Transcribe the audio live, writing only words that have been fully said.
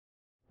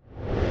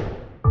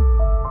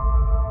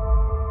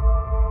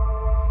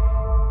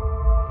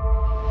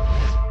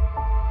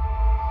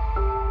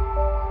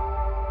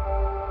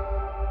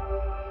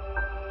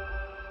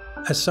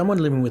As someone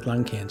living with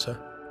lung cancer,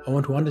 I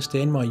want to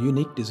understand my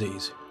unique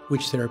disease,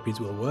 which therapies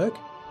will work,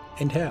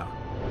 and how.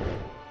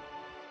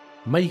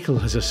 Michael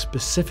has a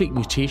specific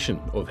mutation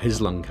of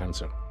his lung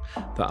cancer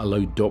that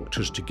allowed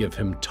doctors to give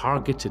him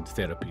targeted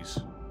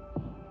therapies.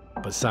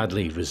 But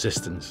sadly,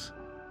 resistance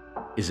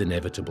is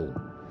inevitable.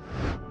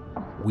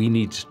 We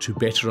need to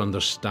better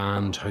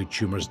understand how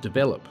tumours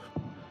develop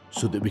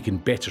so that we can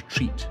better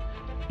treat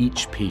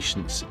each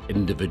patient's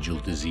individual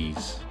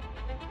disease.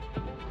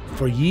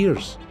 For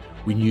years,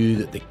 we knew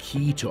that the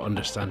key to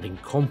understanding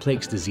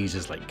complex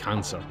diseases like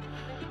cancer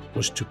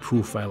was to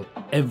profile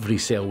every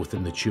cell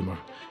within the tumour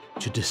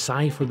to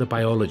decipher the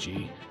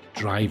biology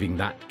driving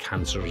that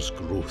cancer's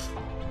growth.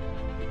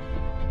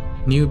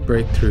 New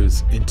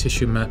breakthroughs in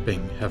tissue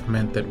mapping have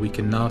meant that we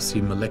can now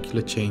see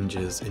molecular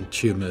changes in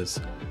tumours,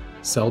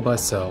 cell by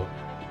cell,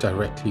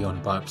 directly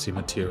on biopsy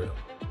material.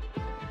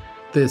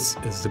 This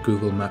is the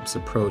Google Maps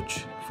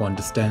approach for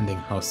understanding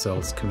how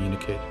cells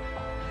communicate.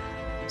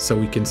 So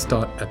we can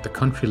start at the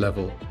country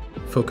level,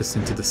 focus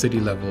into the city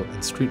level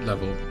and street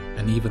level,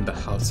 and even the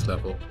house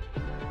level.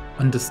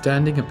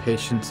 Understanding a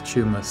patient's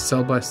tumour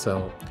cell by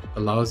cell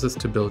allows us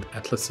to build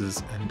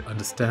atlases and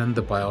understand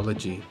the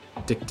biology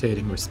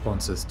dictating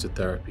responses to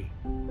therapy.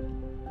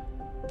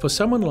 For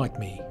someone like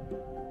me,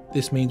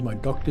 this means my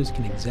doctors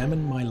can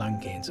examine my lung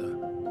cancer,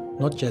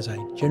 not just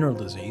a general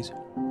disease,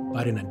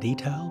 but in a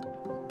detailed,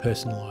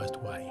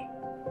 personalised way.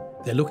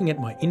 They're looking at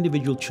my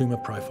individual tumour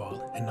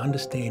profile and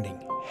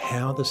understanding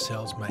how the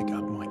cells make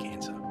up my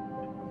cancer.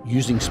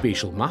 Using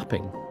spatial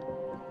mapping,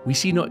 we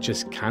see not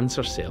just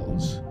cancer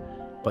cells,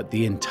 but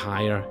the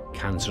entire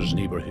cancer's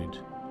neighbourhood.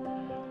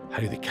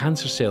 How the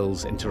cancer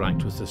cells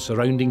interact with the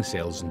surrounding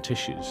cells and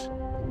tissues.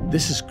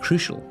 This is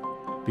crucial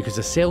because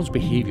a cell's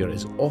behaviour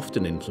is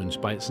often influenced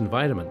by its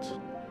environment.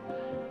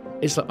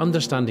 It's like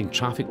understanding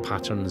traffic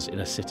patterns in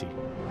a city.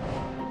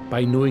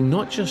 By knowing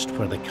not just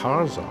where the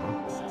cars are,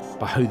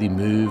 but how they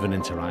move and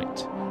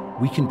interact,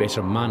 we can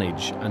better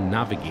manage and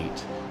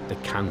navigate the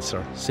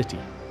cancer city.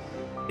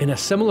 In a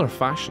similar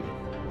fashion,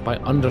 by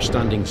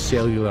understanding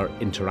cellular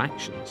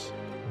interactions,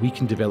 we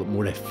can develop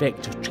more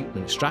effective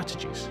treatment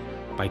strategies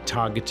by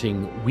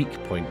targeting weak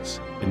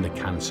points in the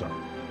cancer.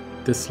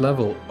 This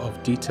level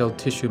of detailed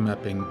tissue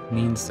mapping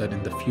means that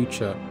in the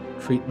future,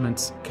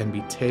 treatments can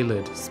be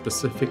tailored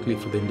specifically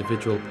for the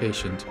individual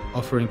patient,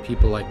 offering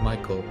people like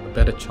Michael a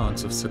better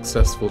chance of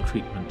successful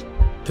treatment.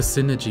 The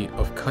synergy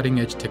of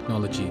cutting-edge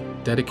technology,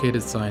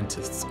 dedicated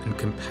scientists, and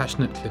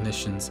compassionate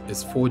clinicians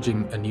is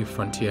forging a new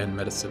frontier in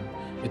medicine.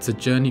 It's a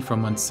journey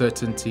from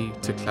uncertainty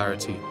to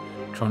clarity,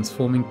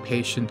 transforming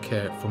patient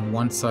care from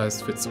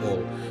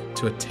one-size-fits-all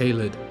to a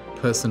tailored,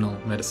 personal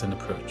medicine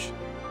approach.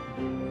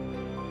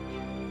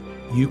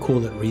 You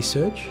call it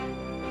research,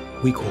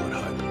 we call it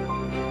hope.